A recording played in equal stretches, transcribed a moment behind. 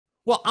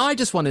Well, I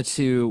just wanted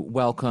to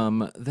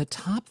welcome the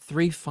top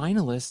three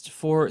finalists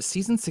for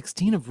season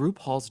 16 of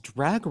RuPaul's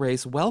Drag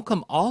Race.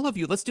 Welcome all of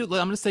you. Let's do I'm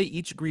going to say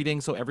each greeting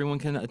so everyone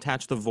can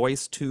attach the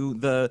voice to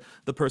the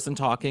person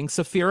talking.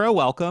 Sapphira,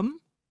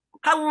 welcome.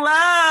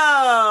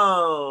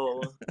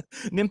 Hello.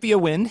 Nymphia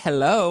Wind,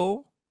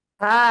 hello.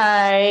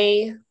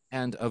 Hi.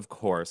 And of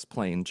course,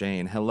 Plain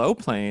Jane. Hello,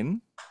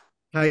 Plain.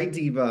 Hi,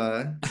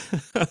 Diva.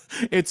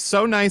 It's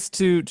so nice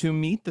to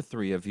meet the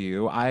three of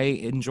you. I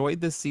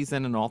enjoyed this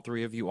season and all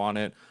three of you on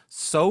it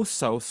so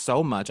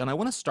much. And I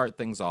want to start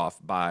things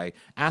off by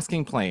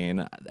asking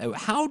Plain,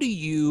 how do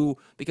you,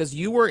 because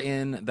you were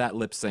in that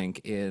lip sync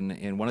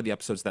in one of the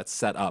episodes that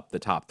set up the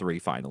top three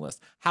finalists.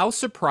 How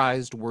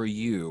surprised were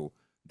you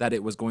that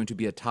it was going to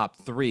be a top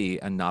three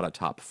and not a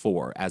top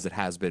four as it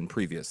has been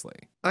previously?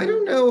 I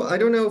don't know. I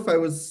don't know if I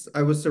was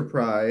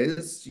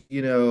surprised.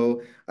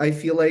 I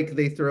feel like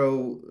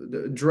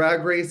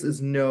Drag Race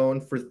is known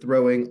for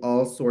throwing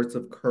all sorts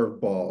of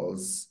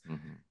curveballs Mhm.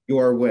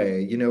 your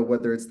way,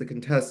 whether it's the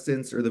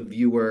contestants or the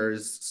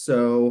viewers.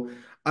 So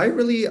I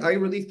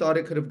really thought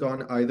it could have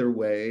gone either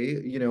way.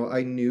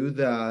 I knew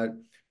that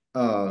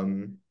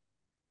um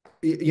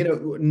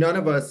none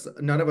of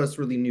us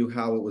really knew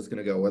how it was going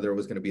to go, whether it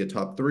was going to be a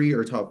top three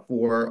or top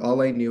four.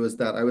 All I knew is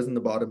that I was in the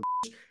bottom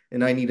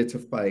and I needed to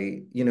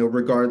fight,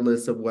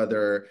 regardless of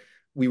whether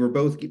we were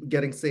both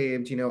getting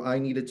saved. I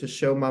needed to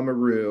show Mama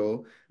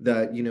Ru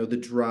that, the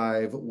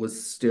drive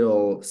was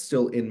still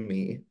in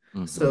me.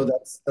 So Mhm.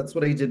 that's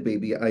what I did,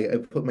 baby. I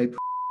put my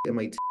and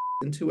my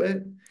into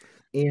it.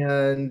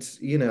 And,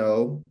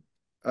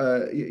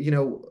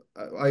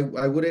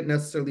 I wouldn't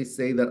necessarily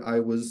say that I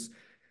was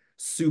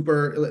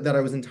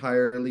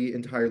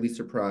entirely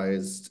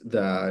surprised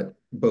that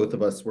both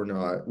of us were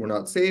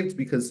not saved,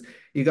 because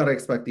you got to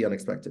expect the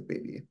unexpected,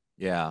 baby.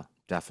 Yeah,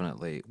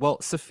 definitely. Well,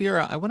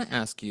 Safira, I want to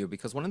ask you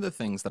because one of the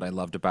things that I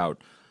loved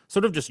about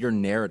sort of just your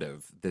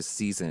narrative this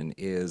season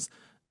is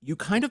you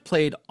kind of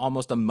played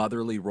almost a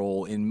motherly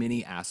role in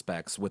many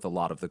aspects with a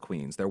lot of the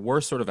queens. There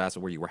were sort of aspects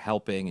where you were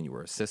helping and you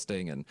were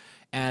assisting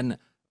and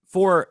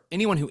for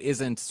anyone who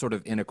isn't sort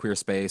of in a queer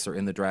space or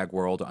in the drag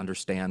world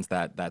understands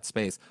that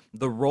space,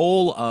 the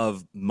role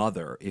of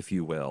mother, if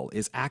you will,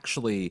 is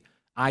actually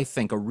I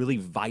think a really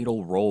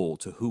vital role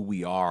to who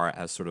we are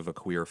as sort of a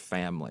queer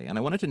family. And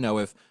I wanted to know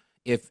if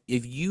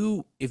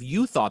you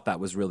thought that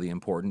was really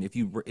important, if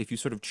you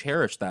sort of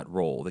cherished that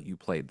role that you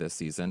played this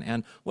season,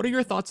 and what are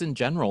your thoughts in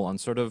general on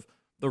sort of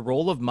the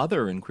role of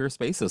mother in queer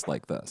spaces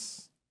like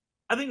this?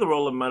 I think the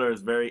role of mother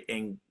is very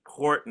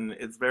important.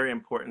 It's very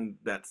important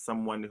that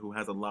someone who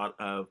has a lot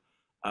of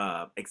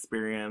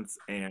experience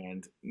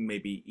and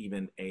maybe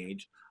even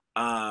age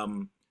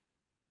um,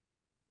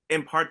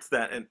 imparts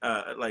that and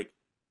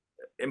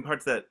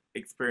imparts that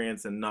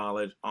experience and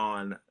knowledge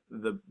on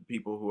the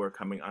people who are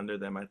coming under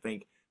them. I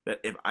think that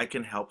if I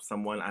can help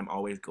someone, I'm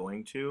always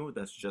going to.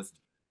 That's just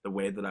the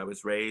way that I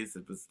was raised.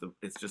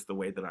 It's just the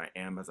way that I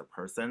am as a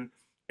person.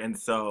 And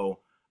so,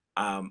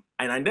 and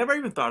I never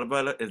even thought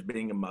about it as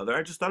being a mother.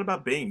 I just thought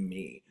about being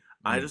me.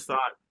 I Mm, just thought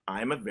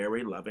I'm a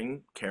very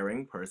loving,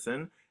 caring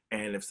person.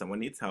 And if someone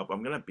needs help,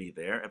 I'm going to be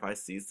there. If I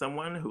see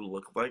someone who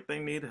looks like they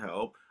need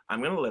help,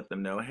 I'm going to let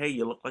them know, hey,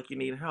 you look like you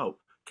need help.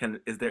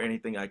 Is there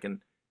anything I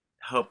can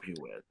help you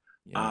with?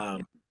 yeah.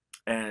 Um,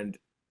 and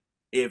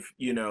if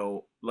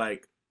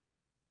like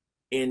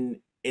in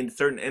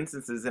certain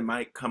instances, it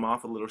might come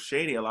off a little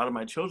shady. A lot of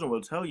my children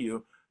will tell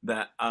you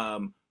that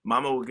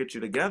Mama will get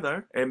you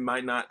together. It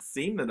might not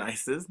seem the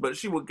nicest, but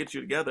she will get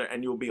you together,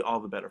 and you'll be all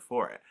the better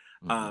for it.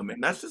 Hmm.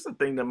 And that's just a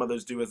thing that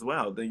mothers do as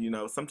well.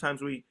 That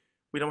sometimes we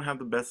don't have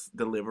the best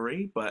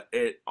delivery, but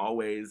it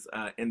always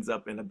ends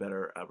up in a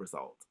better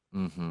result.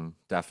 Hmm.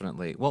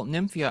 Definitely. Well,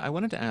 Nymphia, I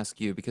wanted to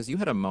ask you because you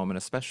had a moment,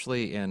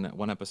 especially in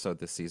one episode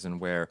this season,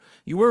 where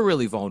you were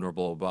really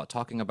vulnerable about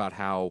talking about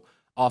how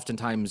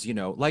oftentimes,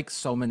 like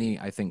so many,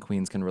 I think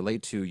queens can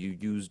relate to, you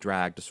use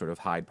drag to sort of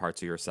hide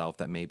parts of yourself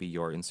that maybe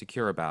you're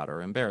insecure about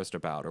or embarrassed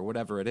about or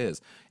whatever it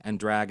is. And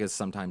drag is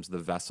sometimes the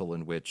vessel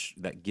in which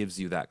that gives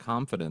you that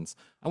confidence.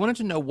 I wanted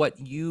to know what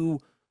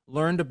you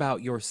learned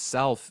about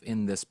yourself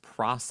in this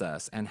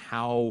process and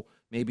how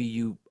maybe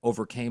you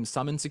overcame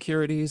some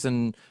insecurities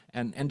and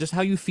just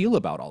how you feel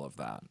about all of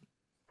that.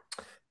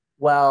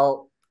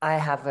 Well, I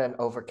haven't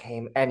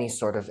overcame any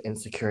sort of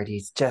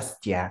insecurities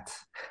just yet.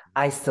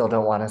 I still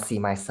don't want to see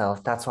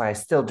myself. That's why I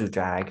still do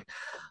drag.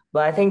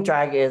 But I think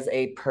drag is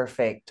a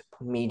perfect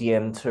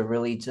medium to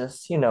really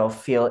just,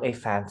 feel a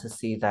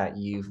fantasy that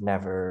you've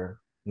never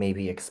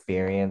maybe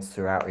experienced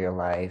throughout your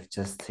life,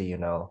 just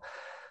to,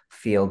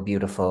 feel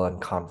beautiful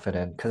and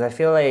confident. Because I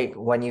feel like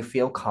when you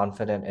feel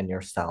confident in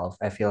yourself,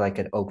 I feel like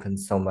it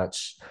opens so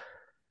much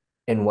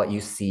in what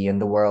you see in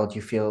the world.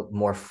 You feel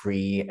more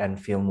free and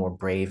feel more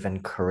brave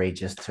and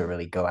courageous to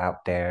really go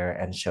out there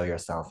and show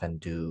yourself and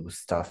do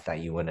stuff that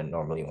you wouldn't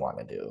normally want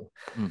to do.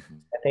 Hmm.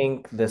 I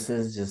think this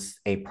is just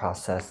a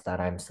process that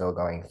I'm still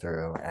going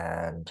through.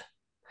 And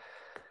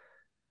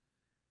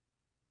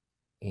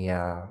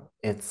yeah,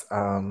 it's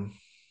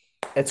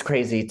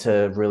crazy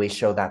to really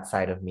show that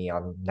side of me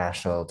on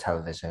national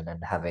television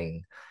and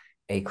having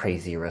a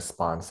crazy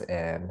response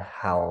in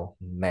how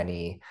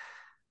many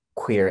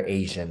queer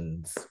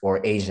Asians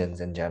or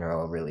Asians in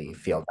general really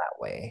feel that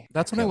way. I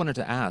That's what I feel wanted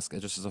to ask,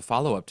 just as a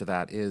follow-up to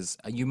that, is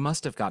you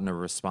must have gotten a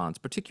response,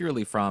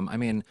 particularly from, I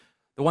mean,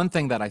 the one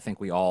thing that I think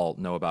we all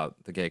know about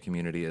the gay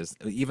community is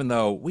even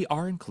though we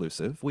are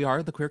inclusive,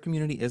 the queer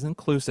community is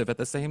inclusive, at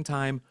the same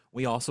time,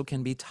 we also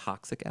can be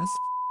toxic as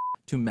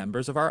to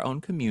members of our own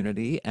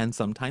community and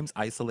sometimes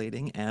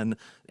isolating and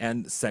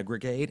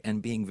segregate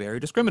and being very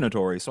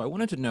discriminatory. So I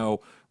wanted to know,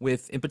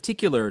 with in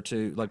particular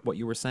to like what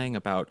you were saying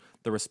about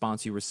the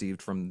response you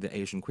received from the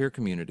Asian queer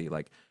community,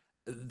 like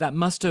that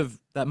must have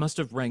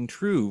rang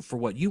true for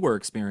what you were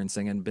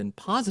experiencing and been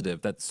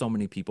positive that so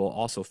many people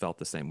also felt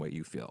the same way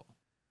you feel.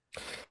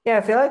 Yeah,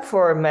 I feel like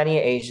for many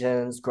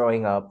Asians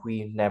growing up,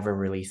 we've never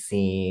really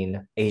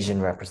seen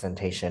Asian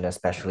representation,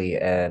 especially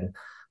in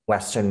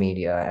Western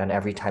media. And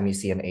every time you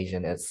see an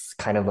Asian, it's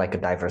kind of like a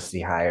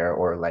diversity hire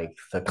or like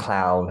the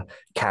clown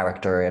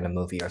character in a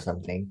movie or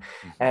something.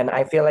 Mhm. And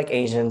I feel like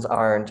Asians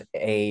aren't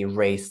a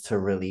race to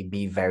really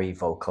be very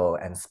vocal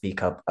and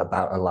speak up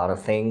about a lot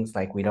of things.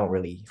 Like we don't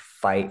really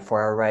fight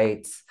for our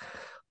rights,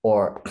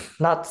 or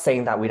not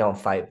saying that we don't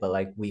fight, but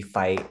like we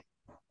fight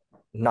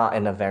not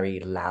in a very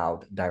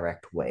loud,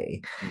 direct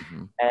way.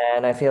 Mhm.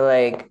 And I feel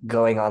like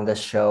going on this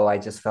show, I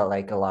just felt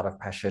like a lot of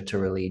pressure to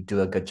really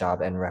do a good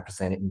job in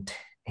representing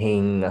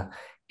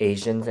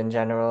Asians in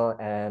general.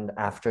 And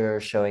after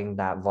showing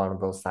that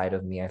vulnerable side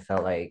of me, I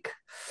felt like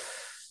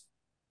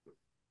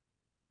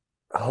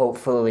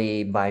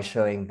hopefully by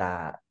showing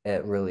that,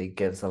 it really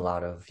gives a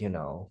lot of, a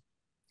Mhm.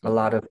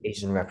 lot of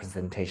Asian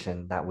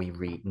representation that we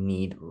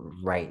need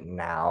right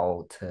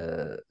now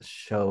to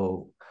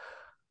show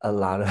a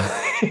lot of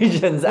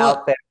Asians Well,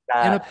 out there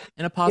in a that,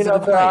 in a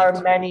positive there are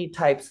light. many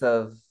types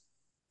of,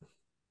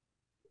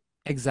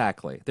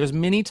 Exactly. There's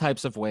many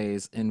types of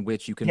ways in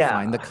which you can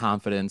find the yeah.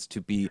 confidence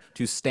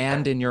to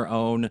stand in your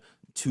own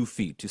 2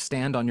 feet, to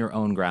stand on your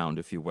own ground,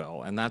 if you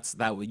will. And that's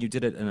that you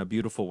did it in a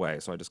beautiful way.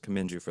 So I just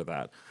commend you for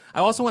that. I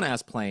also want to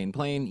ask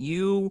Plain,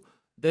 you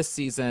this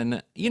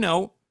season,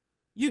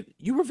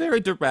 you were very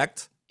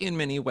direct in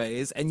many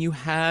ways, and you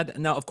had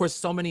now, of course,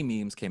 so many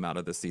memes came out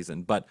of this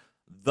season, but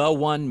the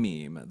one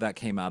meme that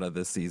came out of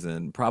this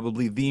season,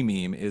 probably the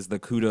meme, is the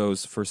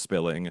kudos for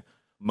spilling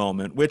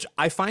moment, which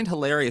I find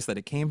hilarious that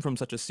it came from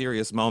such a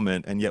serious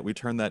moment, and yet we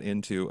turned that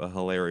into a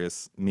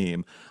hilarious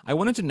meme. I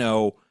wanted to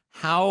know,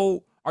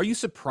 how are you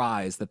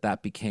surprised that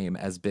that became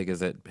as big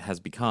as it has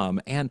become?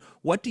 And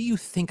what do you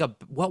think of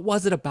what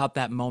was it about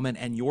that moment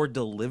and your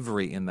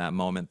delivery in that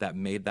moment that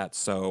made that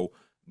so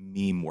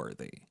meme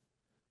worthy?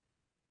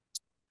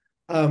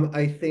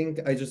 I think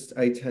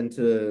I tend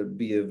to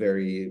be a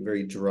very,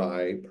 very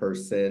dry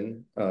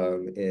person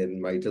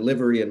in my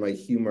delivery and my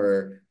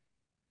humor.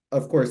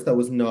 Of course, that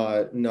was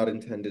not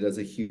intended as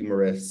a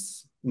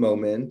humorous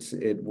moment.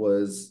 It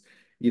was,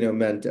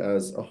 meant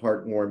as a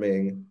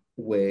heartwarming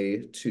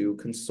way to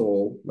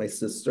console my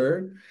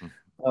sister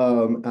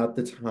at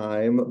the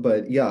time.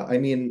 But yeah, I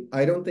mean,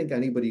 I don't think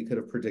anybody could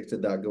have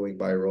predicted that going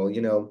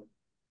viral,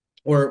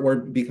 or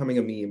becoming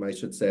a meme, I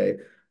should say.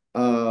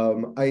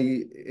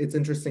 It's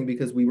interesting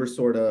because we were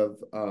sort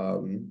of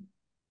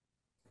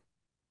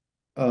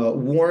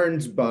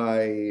warned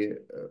by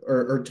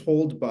or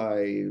told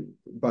by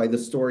the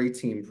story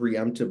team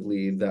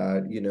preemptively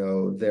that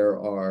there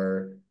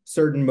are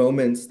certain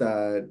moments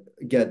that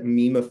get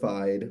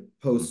memeified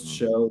post Hmm.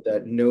 show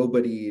that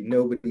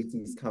nobody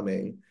sees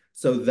coming.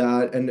 So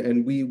that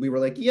and we were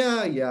like,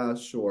 yeah,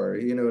 sure,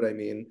 you know what I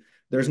mean.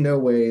 There's no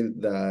way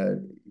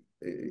that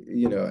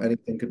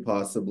anything could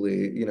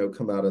possibly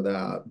come out of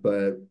that,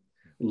 but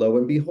lo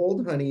and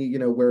behold, honey,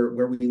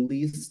 where we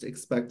least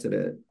expected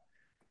it,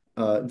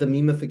 the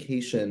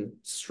memification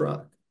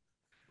struck.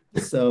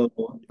 So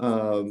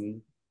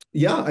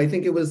yeah, I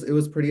think it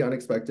was pretty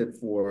unexpected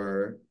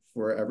for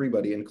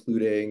everybody,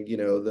 including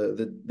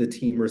the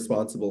team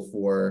responsible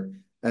for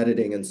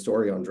editing and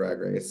story on Drag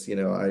Race. I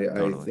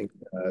Totally. think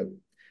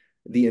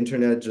the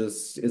internet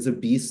just is a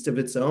beast of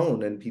its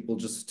own, and people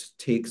just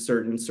take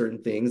certain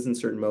things and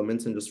certain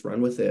moments and just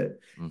run with it.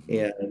 Hmm.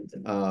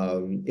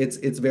 And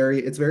it's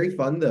very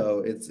fun though.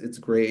 It's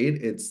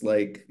great. It's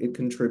like it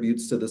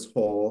contributes to this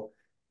whole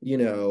you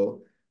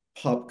know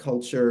pop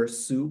culture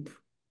soup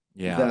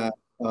Yeah.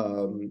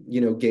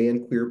 that gay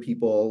and queer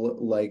people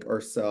like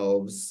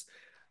ourselves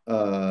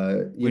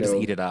We just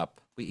eat it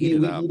up. We eat we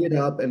it we up. eat it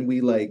up, and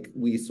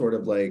we sort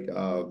of like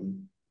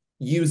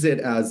use it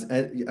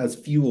as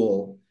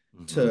fuel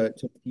Hmm.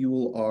 to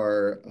fuel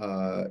our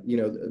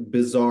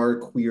bizarre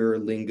queer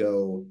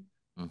lingo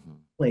Hmm.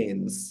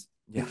 planes,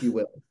 Yeah. if you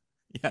will.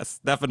 Yes,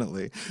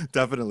 definitely.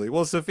 Definitely.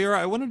 Well, Saphira,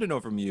 I wanted to know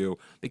from you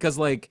because,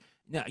 like,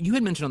 now you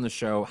had mentioned on the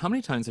show, how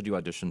many times had you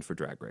auditioned for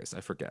Drag Race?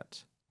 I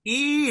forget.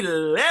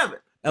 11.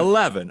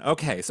 11.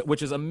 Okay, so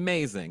which is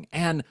amazing.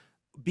 And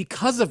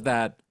because of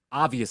that,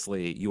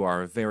 obviously you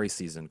are a very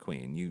seasoned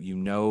queen. You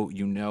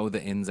know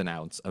the ins and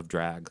outs of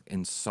drag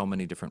in so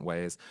many different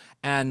ways.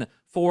 And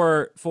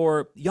for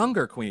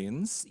younger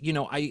queens,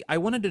 I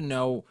wanted to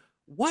know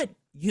what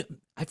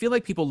I feel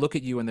like people look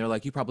at you and they're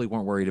like, you probably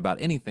weren't worried about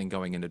anything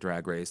going into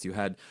Drag Race. You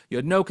had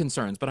no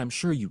concerns, but I'm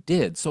sure you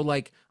did. So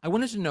like, I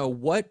wanted to know,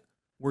 what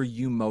were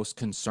you most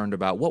concerned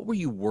about? What were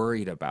you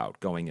worried about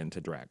going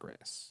into Drag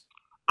Race?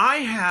 I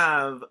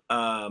have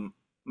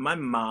my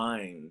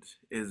mind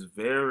is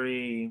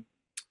very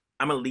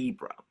I'm a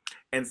Libra.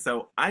 And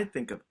so I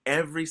think of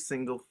every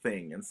single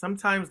thing, and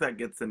sometimes that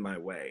gets in my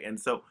way. And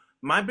so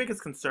my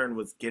biggest concern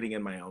was getting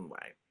in my own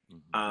way.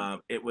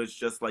 Mhm. It was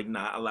just like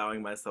not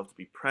allowing myself to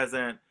be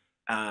present.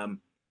 Um,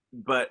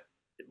 but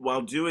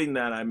while doing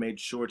that, I made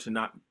sure to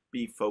not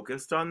be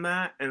focused on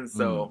that. And Mm,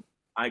 so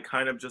I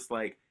kind of just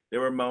like,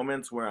 there were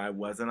moments where I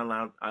wasn't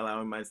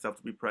allowing myself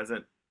to be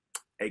present,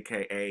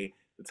 aka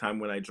the time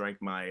when I drank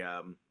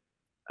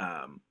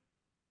um,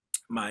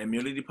 my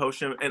immunity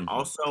potion, and mhm.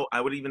 also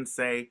I would even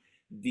say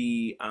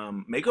the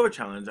makeover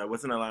challenge. I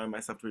wasn't allowing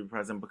myself to be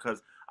present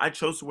because I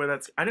chose to wear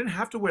that. I didn't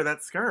have to wear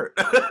that skirt.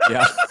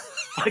 Yeah.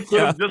 I could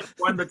Yeah. have just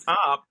worn the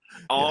top.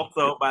 Yeah.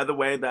 Also, by the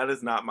way, that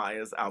is not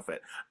Maya's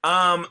outfit.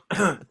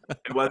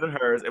 It wasn't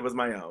hers. It was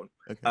my own.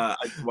 Okay. I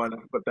just want to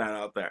put that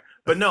out there.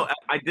 But no,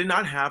 I did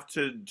not have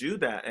to do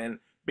that, and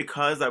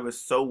because I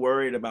was so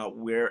worried about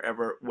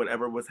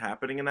whatever was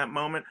happening in that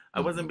moment,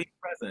 I wasn't Mhm. being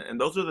present. And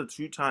those are the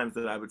two times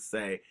that I would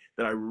say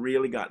that I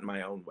really got in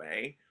my own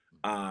way.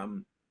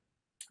 Um,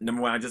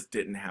 Number one, I just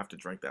didn't have to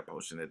drink that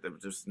potion. There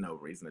was just no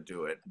reason to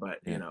do it, but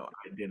Yeah.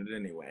 I did it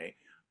anyway.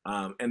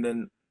 And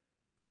then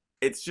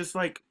it's just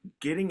like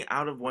getting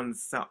out of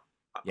oneself,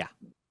 Yeah.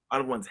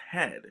 out of one's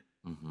head,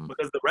 Mhm.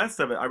 because the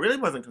rest of it, I really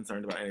wasn't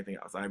concerned about anything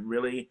else.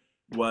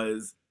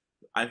 Was,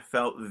 I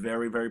felt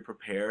very, very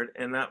prepared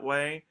in that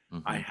way.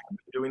 I Mhm. have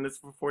been doing this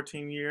for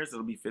 14 years.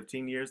 It'll be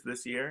 15 years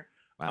this year,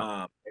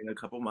 Wow. in a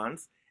couple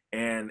months.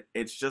 And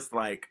it's just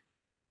like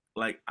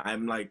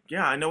I'm like,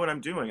 yeah, I know what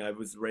I'm doing. I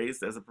was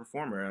raised as a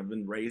performer. I've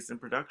been raised in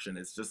production.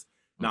 It's just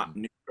Mhm. not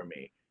new for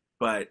me.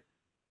 But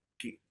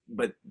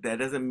but that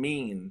doesn't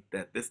mean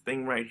that this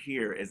thing right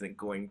here isn't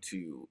going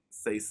to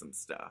say some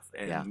stuff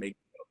Yeah. and make,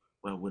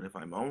 well, what if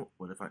I'm on,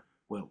 what if I,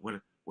 well,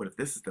 what if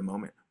this is the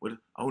moment? What if,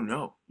 oh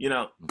no, you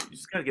Mhm.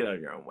 just gotta get out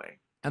of your own way.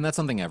 And that's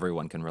something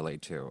everyone can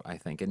relate to, I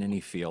think, in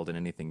any field and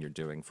anything you're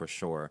doing for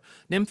sure.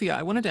 Nymphia,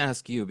 I wanted to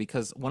ask you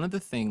because one of the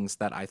things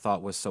that I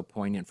thought was so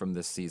poignant from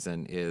this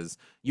season is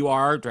you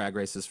are Drag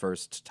Race's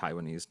first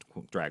Taiwanese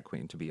drag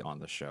queen to be on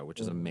the show, which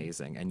is Mhm.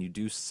 amazing. And you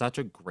do such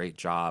a great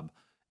job.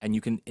 And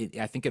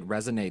I think it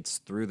resonates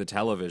through the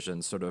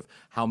television, sort of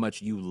how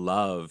much you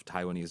love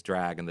Taiwanese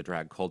drag and the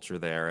drag culture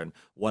there and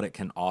what it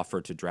can offer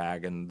to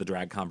drag and the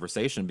drag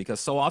conversation. Because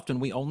so often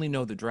we only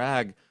know the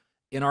drag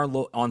in our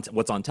on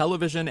what's on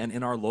television and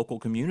in our local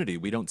community.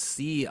 We don't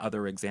see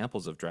other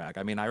examples of drag.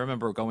 I mean, I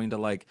remember going to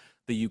like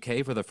the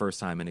UK for the first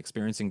time and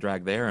experiencing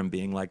drag there and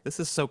being like, this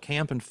is so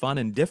camp and fun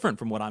and different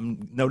from what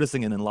I'm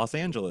noticing in Los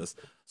Angeles.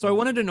 So I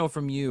wanted to know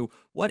from you,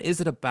 what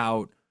is it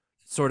about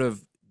sort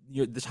of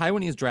the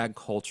Taiwanese drag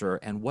culture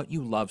and what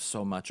you love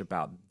so much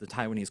about the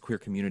Taiwanese queer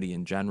community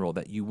in general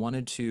that you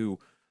wanted to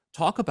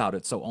talk about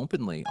it so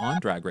openly on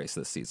Drag Race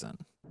this season?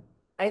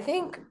 I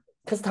think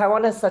because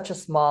Taiwan is such a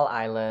small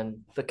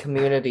island, the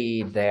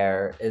community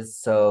there is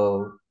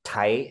so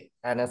tight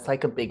and it's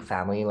like a big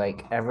family.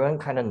 Like everyone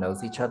kind of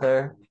knows each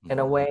other in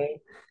a Mhm.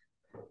 way.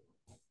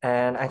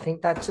 And I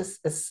think that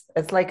just is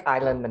it's like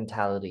island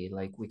mentality.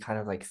 Like we kind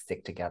of like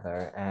stick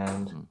together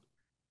Mhm.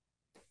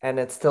 and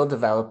it's still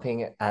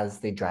developing as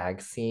the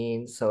drag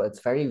scene. So it's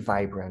very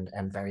vibrant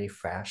and very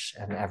fresh,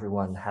 and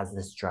everyone has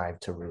this drive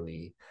to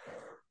really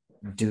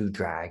do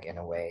drag in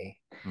a way.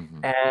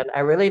 Mhm. And I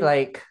really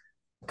like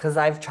because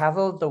I've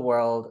traveled the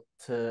world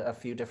to a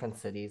few different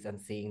cities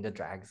and seeing the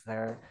drags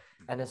there.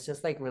 And it's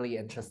just like really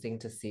interesting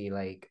to see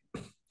like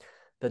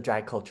the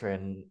drag culture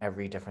in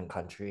every different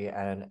country,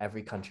 and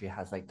every country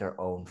has like their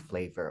own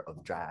flavor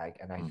of drag.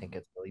 And I think Mhm.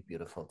 it's really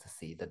beautiful to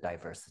see the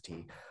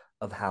diversity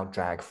of how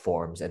drag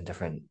forms in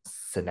different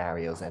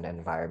scenarios and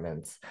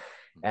environments.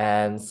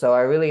 And so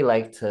I really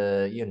like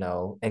to,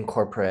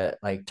 incorporate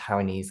like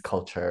Taiwanese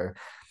culture,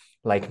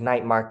 like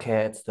night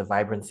markets, the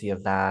vibrancy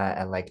of that,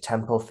 and like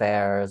temple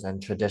fairs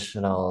and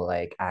traditional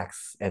like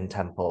acts in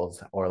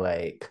temples, or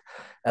like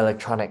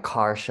electronic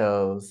car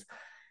shows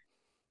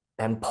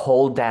and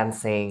pole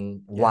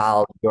dancing Yes.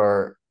 while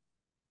you're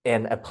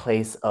in a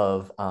place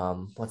of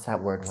what's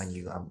that word when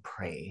you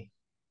pray?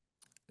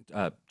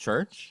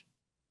 Church,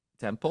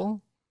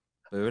 temple,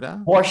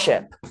 Buddha,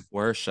 Worship.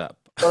 worship.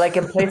 So like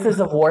in places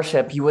of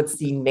worship, you would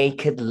see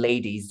naked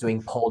ladies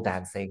doing pole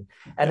dancing.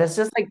 And Yeah. it's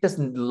just like this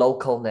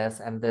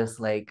localness and this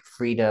like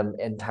freedom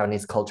in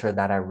Taiwanese culture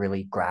that I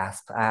really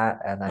grasp at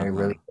and I Uh-huh.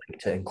 really like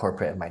to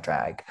incorporate in my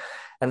drag.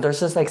 And there's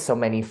just like so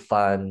many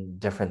fun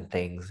different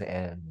things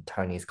in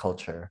Taiwanese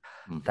culture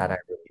that Hmm. I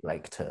really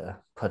like to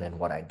put in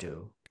what I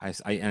do.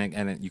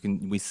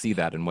 And we see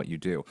that in what you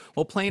do.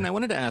 Well, Plain, I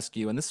wanted to ask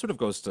you, and this sort of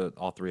goes to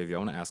all three of you. I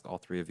want to ask all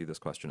three of you this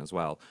question as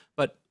well,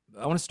 but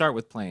I want to start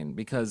with Plain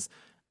because,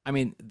 I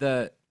mean,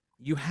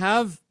 you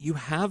have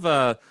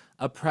a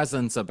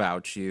presence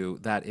about you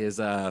that is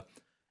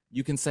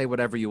you can say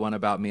whatever you want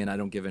about me and I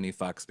don't give any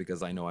fucks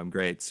because I know I'm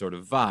great sort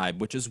of vibe,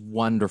 which is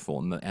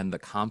wonderful. And the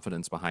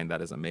confidence behind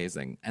that is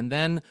amazing. And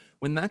then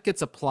when that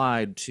gets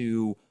applied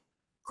to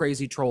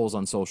crazy trolls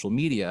on social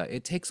media,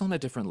 it takes on a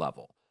different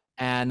level.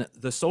 And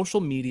the social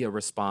media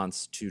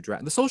response to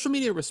the social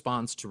media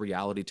response to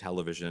reality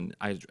television,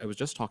 I was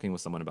just talking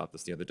with someone about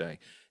this the other day,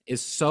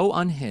 is so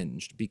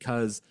unhinged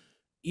because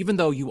even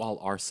though you all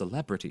are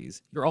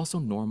celebrities, you're also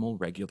normal,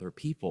 regular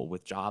people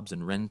with jobs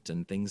and rent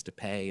and things to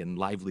pay and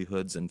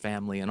livelihoods and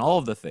family and all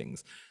of the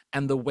things.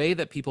 And the way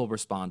that people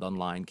respond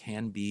online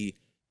can be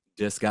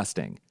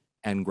disgusting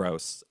and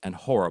gross and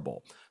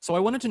horrible. So I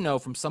wanted to know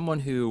from someone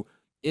who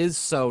is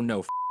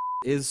so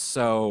is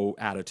so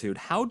attitude,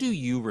 how do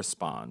you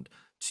respond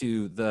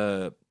to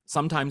the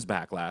sometimes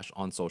backlash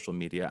on social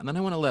media? And then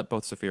I want to let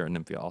both Sapphira and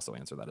Nymphia also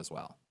answer that as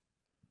well.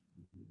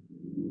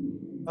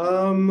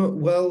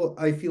 Well,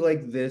 I feel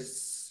like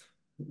this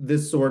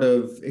sort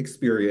of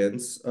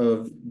experience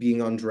of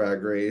being on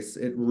Drag Race,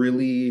 it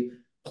really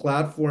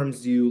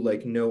platforms you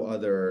like no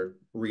other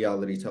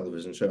reality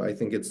television show. I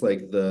think it's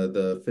like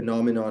the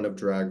phenomenon of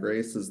Drag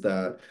Race is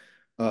that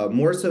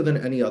more so than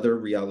any other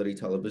reality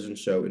television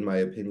show, in my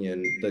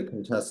opinion, the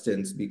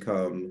contestants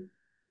become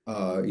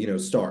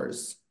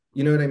stars.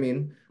 You know what I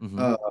mean? Mm-hmm.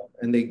 Uh,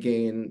 and they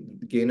gain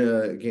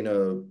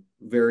a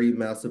very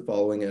massive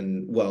following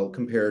and well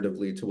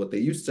comparatively to what they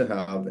used to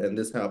have, and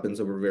this happens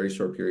over a very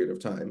short period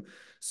of time,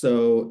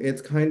 so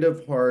it's kind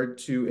of hard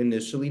to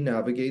initially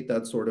navigate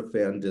that sort of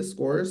fan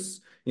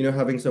discourse,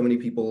 having so many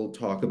people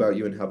talk about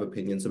you and have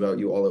opinions about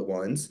you all at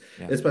once,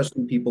 Yeah.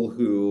 especially people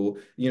who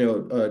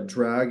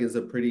drag is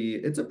it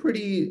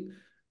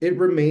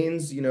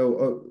remains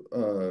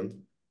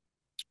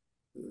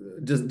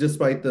just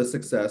despite the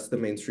success, the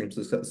mainstream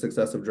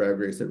success of Drag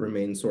Race, it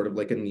remains sort of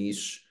like a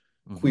niche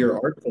Mm-hmm. queer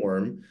art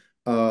form.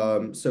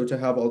 So to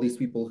have all these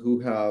people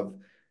who have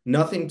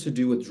nothing to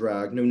do with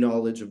drag, no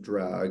knowledge of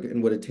drag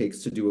and what it takes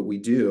to do what we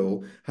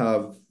do,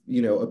 have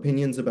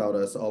opinions about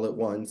us all at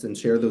once and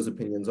share those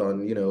opinions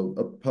on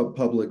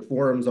public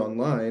forums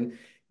online,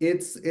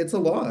 it's a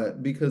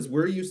lot because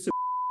we're used to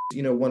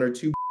one or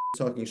two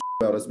talking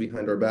about us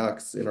behind our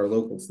backs in our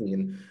local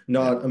scene, Yeah.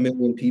 not a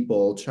million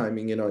people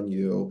chiming in on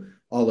you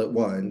all at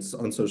once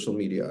on social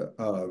media.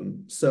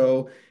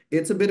 So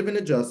it's a bit of an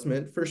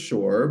adjustment for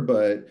sure,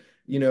 but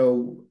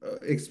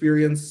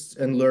experienced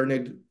and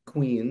learned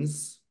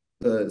queens,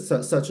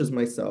 such as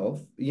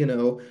myself,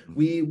 Mm-hmm.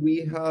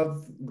 we have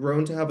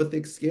grown to have a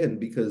thick skin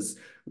because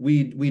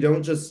we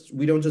don't just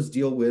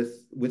deal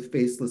with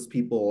faceless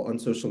people on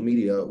social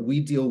media. We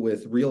deal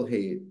with real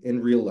hate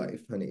in real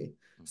life, honey.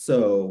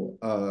 So,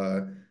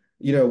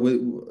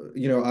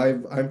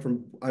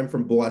 I'm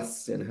from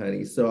Boston,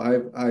 honey. So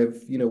I've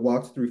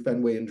walked through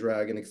Fenway and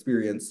drag and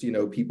experienced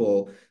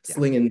people Yeah.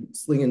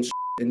 slinging shit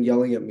and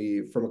yelling at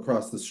me from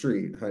across the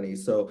street, honey.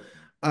 So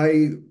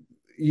I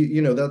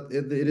that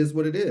it is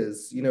what it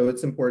is.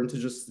 It's important to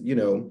just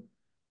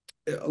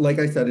like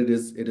I said, it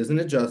is an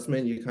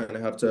adjustment. You kind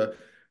of have to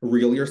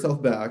reel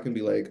yourself back and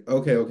be like,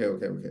 okay, okay,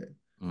 okay, okay.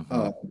 Mm-hmm.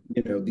 Uh,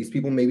 these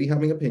people may be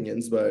having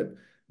opinions, but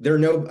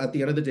at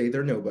the end of the day,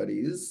 they're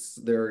nobodies.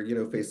 They're,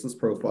 faceless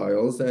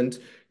profiles. And,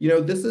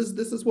 this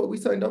is what we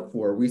signed up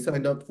for. We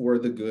signed up for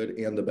the good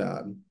and the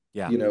bad.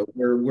 Yeah.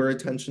 We're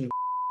attention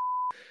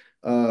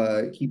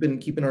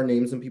keeping our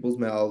names in people's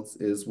mouths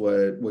is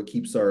what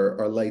keeps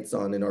our lights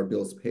on and our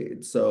bills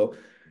paid. So,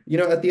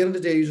 at the end of the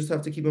day, you just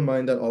have to keep in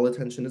mind that all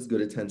attention is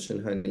good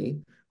attention,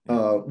 honey.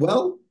 Yeah.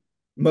 Well,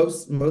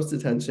 most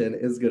attention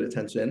is good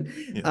attention.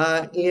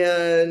 Yeah.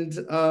 And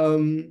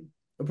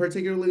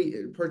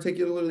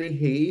particularly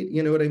hate,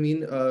 you know what I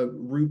mean?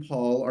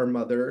 RuPaul, our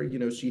mother,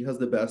 she has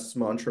the best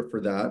mantra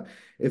for that.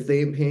 If they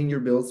ain't paying your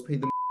bills, pay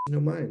them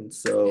no mind.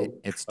 So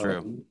It's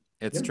true.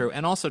 It's yeah. true.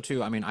 And also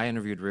too, I mean, I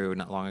interviewed Rue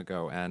not long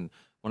ago, and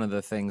one of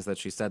the things that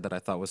she said that I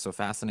thought was so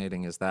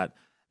fascinating is that,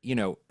 you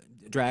know,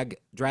 drag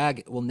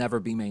will never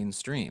be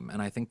mainstream.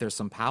 And I think there's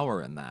some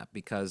power in that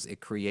because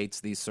it creates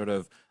these sort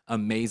of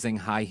amazing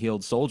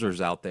high-heeled soldiers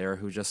out there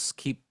who just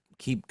keep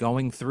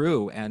going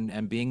through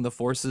and being the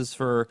forces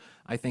for,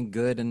 I think,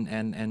 good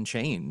and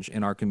change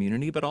in our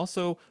community, but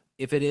also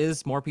if it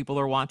is more people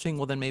are watching,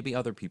 well, then maybe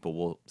other people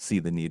will see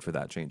the need for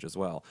that change as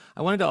well.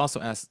 I wanted to also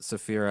ask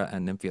Sapphira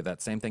and Nymphia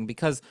that same thing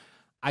because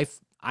I'm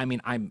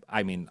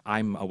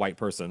a white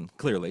person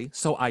clearly,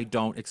 so I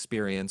don't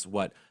experience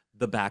what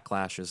the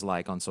backlash is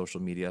like on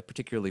social media,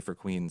 particularly for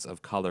queens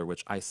of color,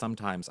 which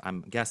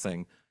I'm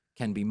guessing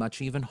can be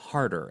much even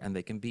harder and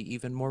they can be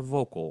even more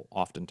vocal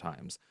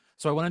oftentimes.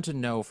 So I wanted to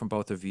know from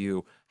both of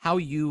you how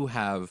you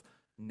have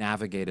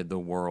navigated the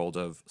world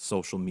of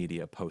social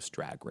media post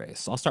Drag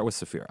Race. I'll start with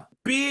Sapphira.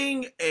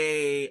 Being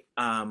a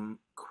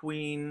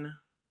queen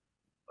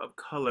of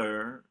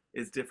color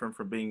is different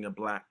from being a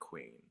black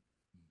queen,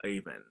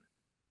 even.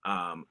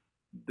 Um,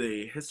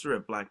 the history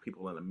of black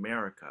people in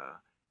America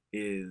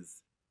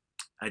is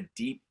a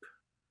deep,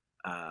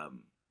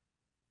 um,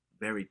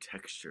 very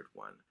textured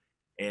one.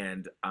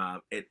 And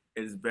it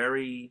is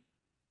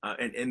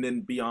and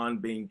then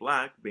beyond being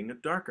black, being a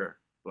darker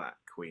black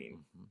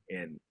queen Mhm.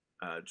 in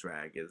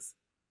drag is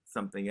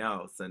something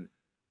else. And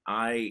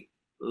I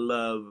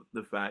love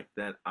the fact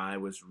that I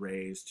was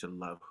raised to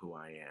love who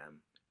I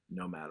am,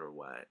 no matter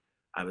what.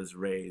 I was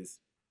raised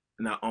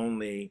not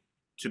only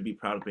to be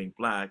proud of being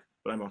Black,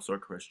 but I'm also a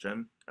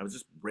Christian. I was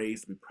just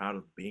raised to be proud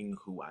of being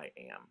who I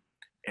am.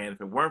 And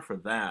if it weren't for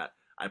that,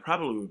 I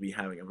probably would be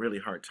having a really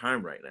hard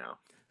time right now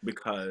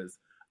because,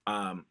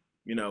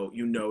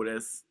 you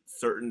notice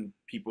certain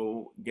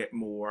people get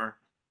more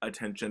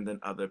attention than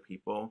other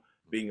people.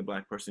 Being a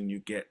Black person, you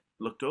get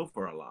looked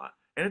over a lot.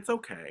 And it's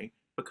okay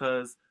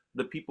because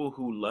the people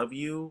who love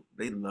you,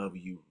 they love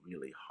you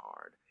really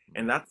hard.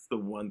 And that's the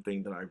one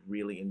thing that I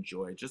really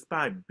enjoy. Just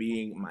by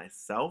being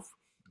myself,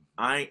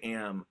 I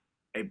am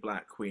a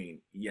Black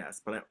queen,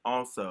 yes, but I'm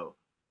also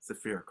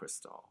Sapphira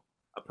Cristál,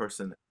 a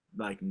person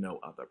like no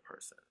other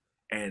person.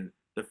 And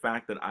the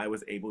fact that I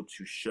was able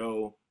to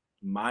show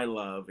my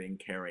love and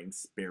caring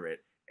spirit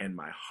and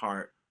my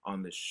heart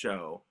on the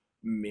show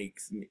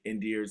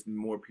endears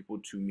more people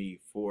to me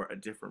for a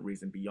different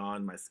reason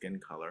beyond my skin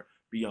color,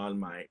 beyond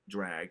my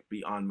drag,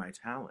 beyond my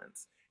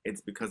talents.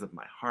 It's because of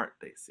my heart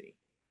they see.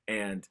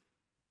 And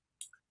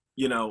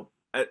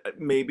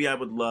maybe I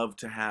would love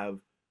to have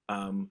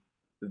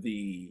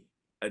the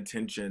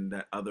attention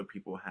that other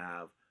people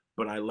have,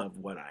 but I love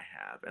what I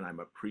have and I'm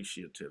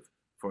appreciative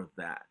for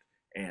that.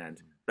 And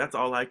that's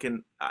all I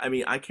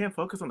mean, I can't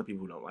focus on the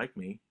people who don't like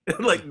me.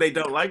 Like, they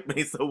don't like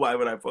me, so why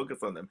would I focus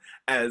on them?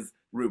 As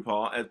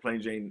RuPaul, as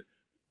Plain Jane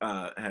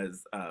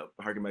has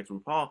harkened back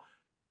to RuPaul,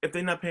 if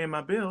they're not paying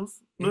my bills,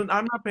 then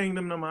I'm not paying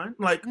them no mind.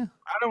 Like, I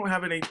don't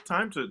have any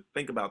time to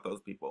think about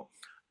those people.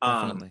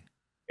 Definitely.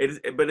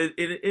 It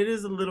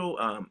is a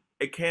little,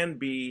 it can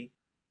be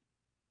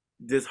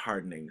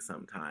disheartening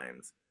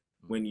sometimes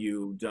when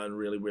you've done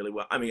really, really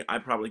well. I mean, I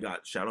probably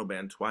got shadow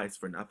banned twice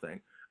for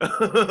nothing,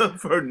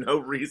 for no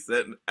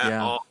reason at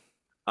all.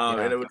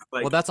 And it was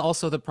like, well, that's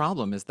also the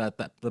problem, is that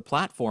the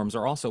platforms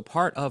are also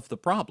part of the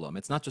problem.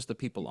 It's not just the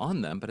people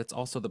on them, but it's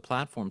also the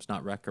platforms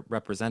not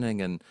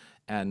representing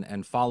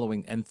and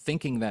following and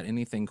thinking that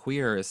anything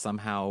queer is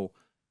somehow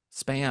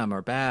spam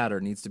or bad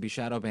or needs to be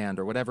shadow banned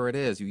or whatever it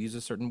is. You use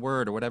a certain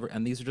word or whatever,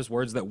 and these are just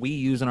words that we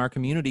use in our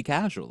community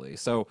casually.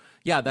 So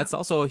yeah, that's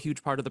also a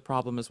huge part of the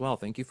problem as well.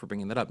 Thank you for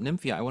bringing that up.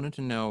 Nymphia, I wanted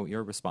to know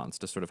your response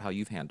to sort of how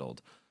you've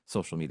handled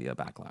social media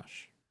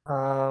backlash.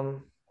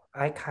 Um,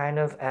 I kind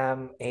of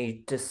am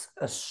a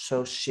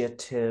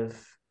disassociative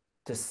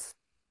dis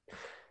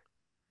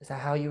is that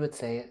how you would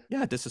say it?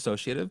 Yeah,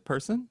 disassociative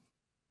person.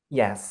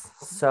 Yes.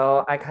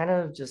 So I kind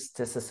of just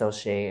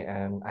disassociate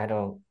and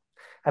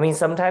I mean,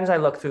 sometimes I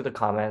look through the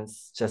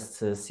comments just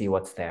to see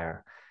what's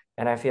there.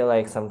 And I feel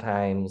like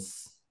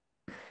sometimes,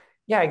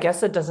 yeah, I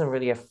guess it doesn't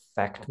really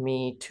affect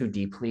me too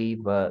deeply,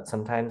 but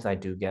sometimes I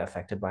do get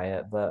affected by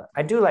it. But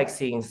I do like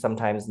seeing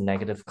sometimes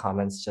negative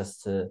comments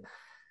just to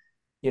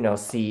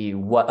see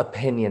what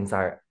opinions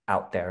are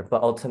out there.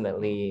 But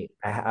ultimately,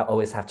 I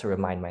always have to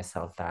remind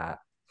myself that,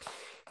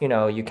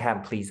 you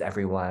can't please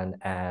everyone,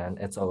 and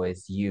it's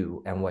always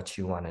you and what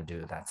you want to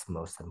do that's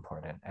most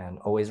important. And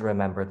always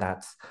remember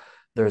that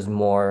there's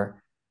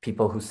more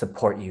people who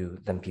support you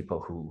than people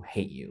who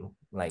hate you,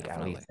 like at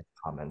Definitely. least in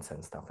comments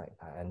and stuff like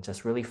that. And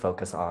just really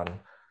focus on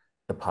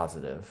the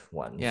positive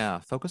ones. Yeah,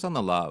 focus on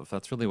the love.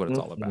 That's really what it's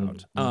all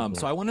Mhm, about.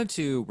 So mhm. I wanted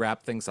to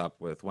wrap things up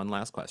with one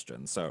last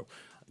question. So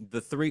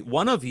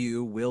one of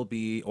you will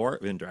be, or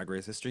in Drag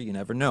Race history, you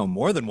never know,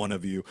 more than one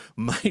of you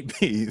might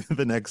be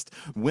the next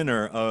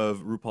winner of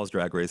RuPaul's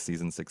Drag Race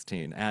season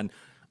 16. And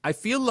I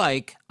feel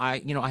like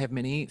I have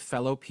many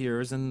fellow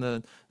peers in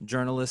the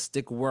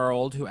journalistic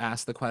world who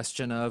ask the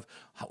question of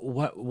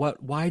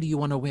why do you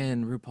want to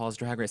win RuPaul's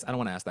Drag Race? I don't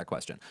want to ask that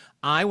question.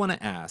 I want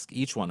to ask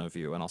each one of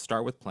you, and I'll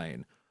start with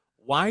Plain.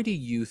 Why do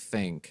you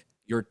think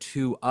your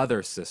two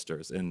other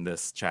sisters in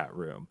this chat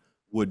room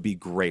would be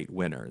great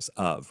winners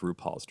of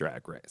RuPaul's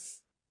Drag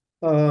Race?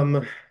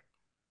 Um,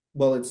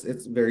 well,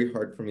 it's very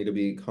hard for me to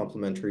be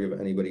complimentary of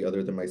anybody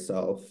other than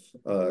myself.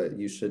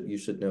 You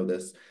should know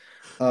this.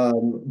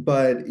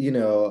 But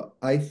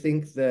I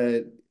think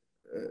that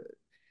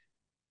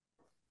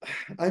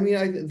I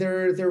mean,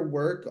 their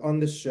work on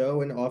the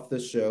show and off the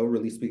show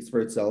really speaks for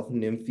itself.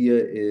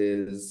 Nymphia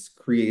is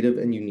creative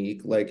and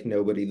unique, like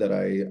nobody that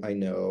I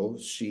know.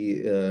 She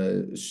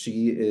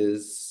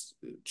is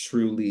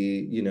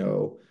truly,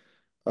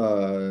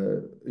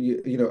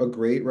 a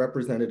great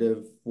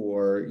representative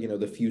for,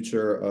 the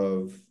future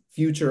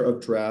of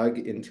drag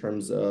in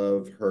terms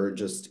of her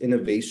just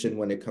innovation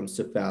when it comes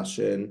to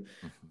fashion,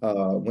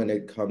 when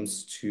it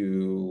comes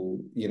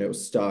to,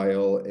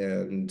 style,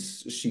 and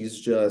she's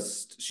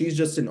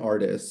just an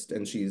artist,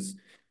 and she's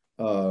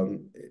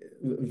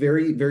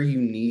very, very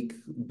unique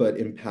but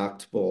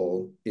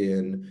impactful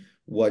in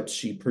what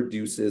she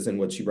produces and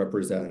what she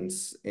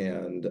represents.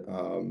 And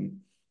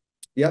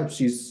yeah,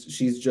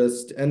 she's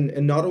just,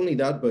 and not only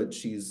that, but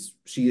she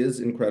is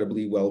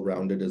incredibly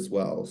well-rounded as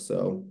well.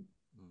 So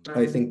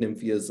I think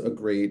Nymphia is a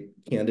great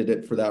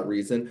candidate for that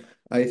reason.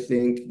 I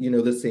think,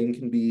 the same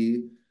can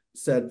be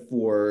said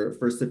for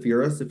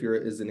Sapphira. Sapphira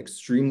is an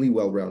extremely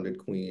well-rounded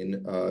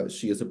queen.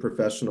 She is a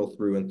professional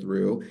through and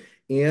through.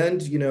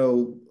 And,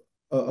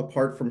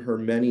 apart from her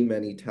many,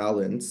 many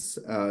talents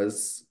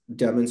as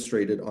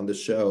demonstrated on the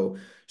show,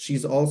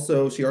 she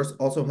also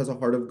has a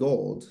heart of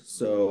gold.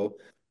 So,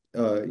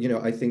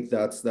 I think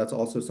that's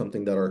also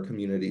something that our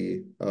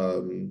community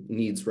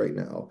needs right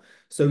now.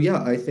 So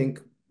yeah, I think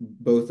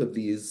both of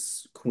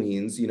these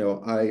queens,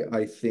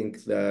 I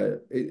think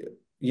that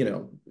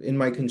in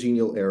my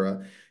congenial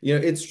era,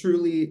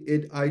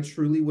 I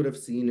truly would have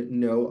seen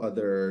no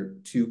other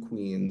two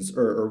queens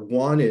or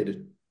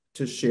wanted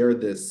to share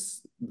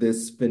this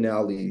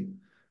finale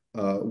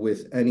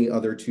with any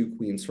other two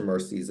queens from our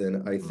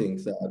season. I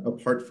think that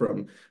apart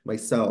from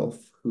myself,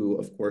 who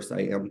of course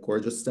I am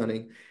gorgeous,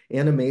 stunning,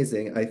 and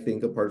amazing, I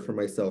think apart from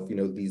myself,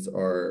 these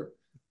are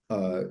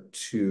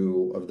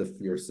two of the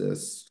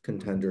fiercest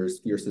contenders,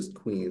 fiercest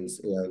queens,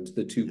 and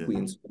the two Yeah.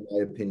 queens, in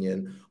my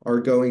opinion, are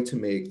going to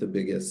make the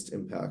biggest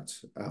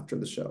impact after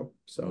the show.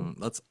 So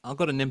I'll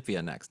go to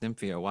Nymphia next.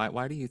 Nymphia,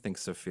 why do you think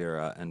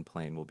Sapphira and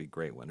Plain will be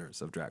great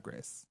winners of Drag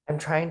Race? I'm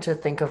trying to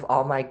think of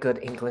all my good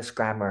English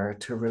grammar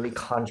to really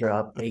conjure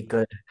up a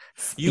good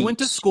You went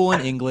to speech. school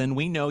in England.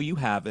 We know you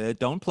have it.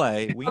 Don't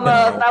play. We Well,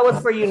 know. that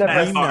was for We That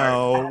university. part.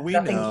 know. That has We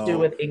nothing to do know.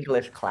 with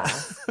English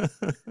class.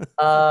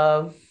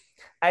 Um,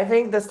 I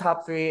think this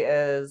top three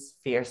is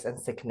fierce and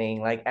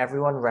sickening. Like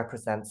everyone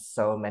represents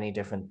so many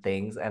different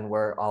things, and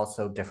we're all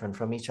so different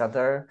from each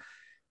other.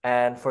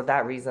 And for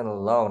that reason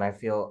alone, I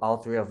feel all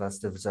three of us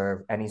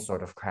deserve any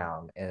sort of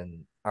crown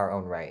in our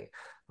own right.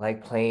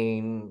 Like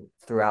Plain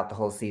throughout the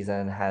whole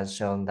season has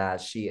shown that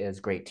she is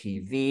great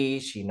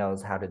TV. She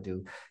knows how to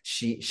do.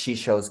 She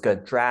shows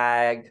good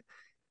drag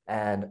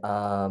and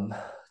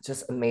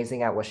just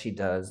amazing at what she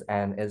does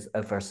and is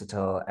a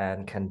versatile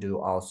and can do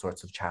all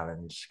sorts of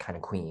challenge kind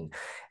of queen.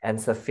 And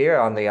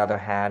Saphira, on the other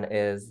hand,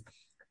 is,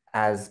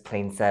 as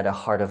Plain said, a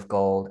heart of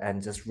gold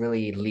and just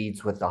really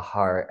leads with the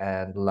heart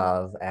and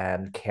love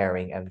and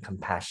caring and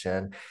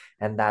compassion.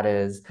 And that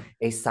is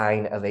a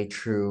sign of a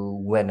true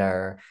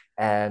winner.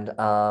 And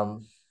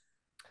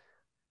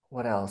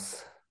what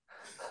else?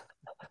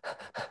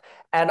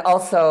 And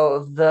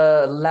also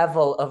the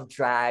level of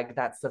drag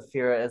that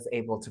Saphira is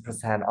able to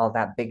present, all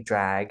that big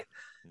drag.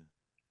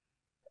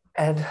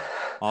 And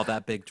All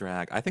that big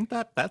drag. I think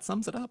that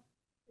sums it up.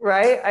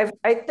 right,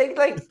 I think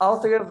like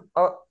all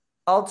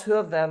two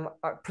of them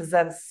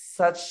present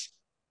such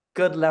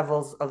good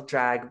levels of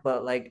drag,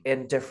 but like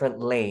in different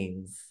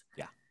lanes.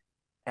 Yeah,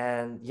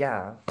 And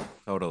yeah,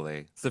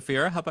 totally.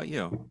 Sapphira, how about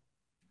you?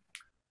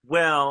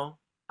 Well,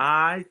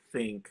 I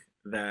think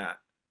that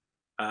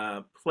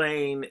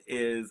Plain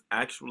is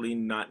actually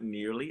not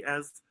nearly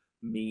as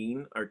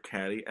mean or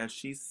catty as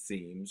she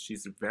seems.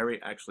 She's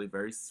actually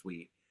very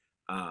sweet.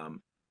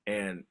 Um,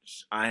 and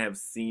I have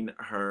seen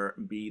her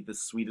be the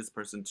sweetest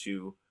person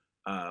to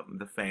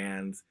the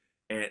fans.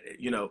 And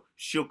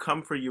she'll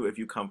come for you if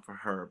you come for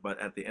her. But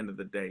at the end of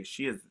the day,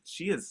 she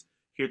is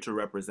here to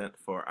represent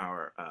for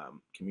our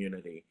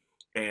community.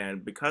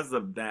 And because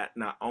of that,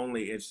 not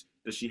only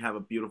does she have a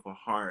beautiful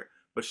heart,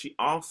 but she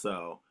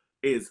also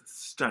is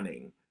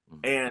stunning,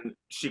 and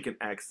she can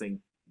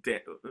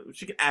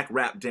she can act,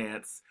 rap,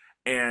 dance,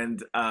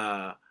 and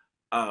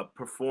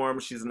perform.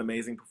 She's an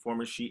amazing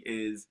performer.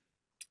 She's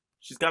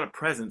got a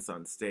presence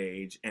on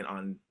stage and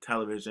on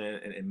television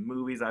and in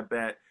movies. I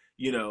bet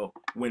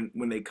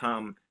when they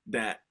come,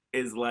 that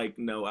is like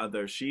no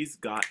other. She's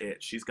got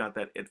it. She's got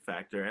that it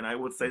factor, and I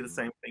would say the Mhm.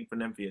 same thing for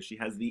Nymphia. She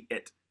has the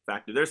it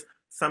factor. There's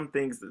some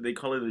things that they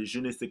call it a je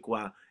ne sais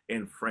quoi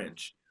in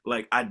French.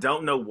 Like I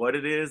don't know what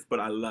it is, but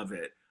I love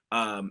it.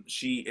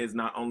 She is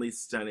not only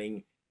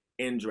stunning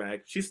in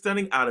drag, she's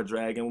stunning out of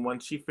drag, and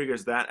once she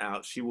figures that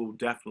out, she will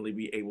definitely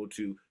be able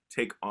to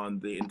take on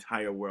the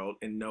entire world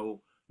in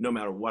no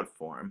matter what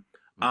form.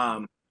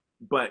 Mhm.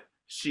 But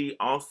she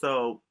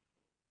also,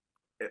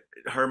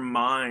 her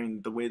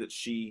mind, the way that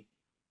she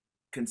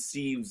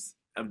conceives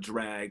of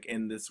drag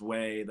in this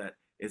way that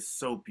is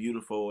so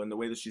beautiful, and the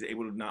way that she's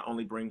able to not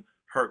only bring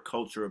her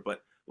culture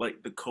but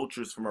like the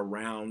cultures from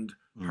around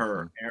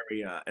her Mhm.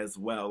 area as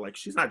well. Like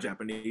she's not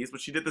Japanese,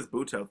 but she did this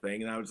Buto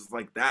thing, and I was just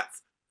like,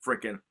 that's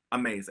freaking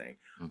amazing.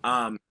 Mhm.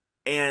 um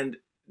and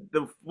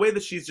the way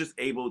that she's just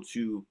able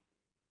to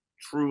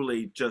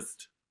truly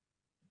just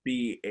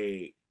be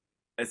a,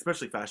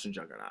 especially fashion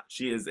juggernaut.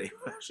 She is a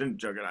fashion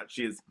juggernaut.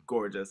 She is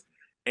gorgeous.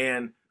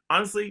 And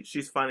honestly,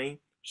 she's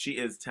funny. She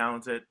is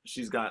talented.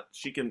 She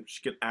can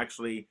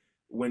actually,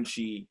 when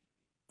she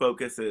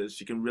focuses,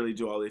 she can really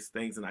do all these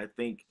things. And I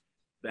think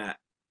that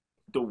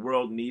the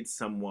world needs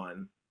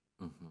someone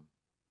Mhm.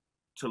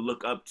 to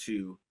look up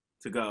to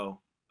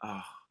go,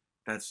 oh,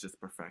 that's just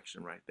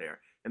perfection right there.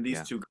 And these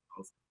Yeah. two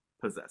girls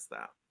possess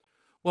that.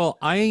 Well,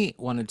 I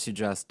wanted to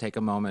just take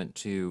a moment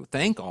to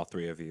thank all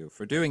three of you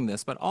for doing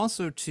this, but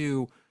also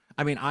to,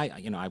 I mean,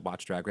 I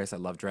watch Drag Race. I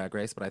love Drag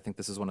Race, but I think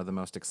this is one of the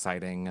most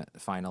exciting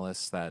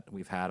finalists that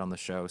we've had on the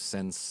show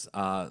since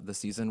the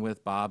season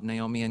with Bob,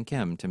 Naomi, and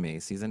Kim, to me,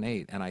 season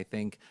 8. And I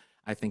think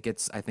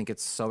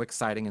it's so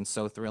exciting and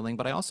so thrilling.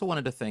 But I also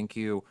wanted to thank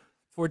you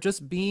for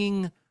just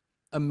being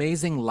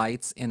amazing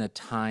lights in a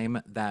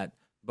time that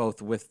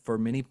both for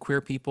many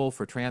queer people,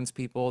 for trans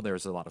people,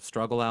 there's a lot of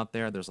struggle out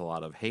there. There's a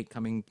lot of hate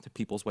coming to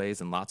people's ways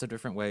in lots of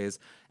different ways.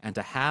 And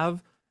to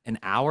have an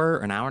hour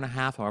and a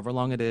half, however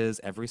long it is,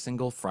 every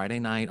single Friday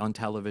night on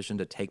television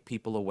to take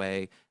people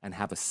away and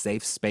have a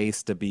safe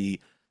space to be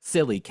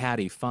silly,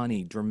 catty,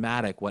 funny,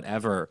 dramatic,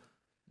 whatever,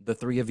 the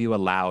three of you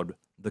allowed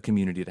the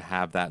community to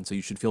have that. And so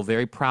you should feel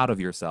very proud of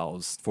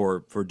yourselves for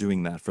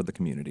doing that for the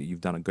community.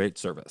 You've done a great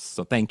service.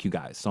 So thank you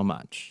guys so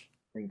much.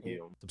 Thank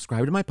you.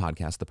 Subscribe to my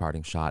podcast, The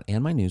Parting Shot,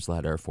 and my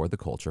newsletter, For the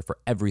Culture, for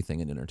everything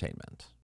in entertainment.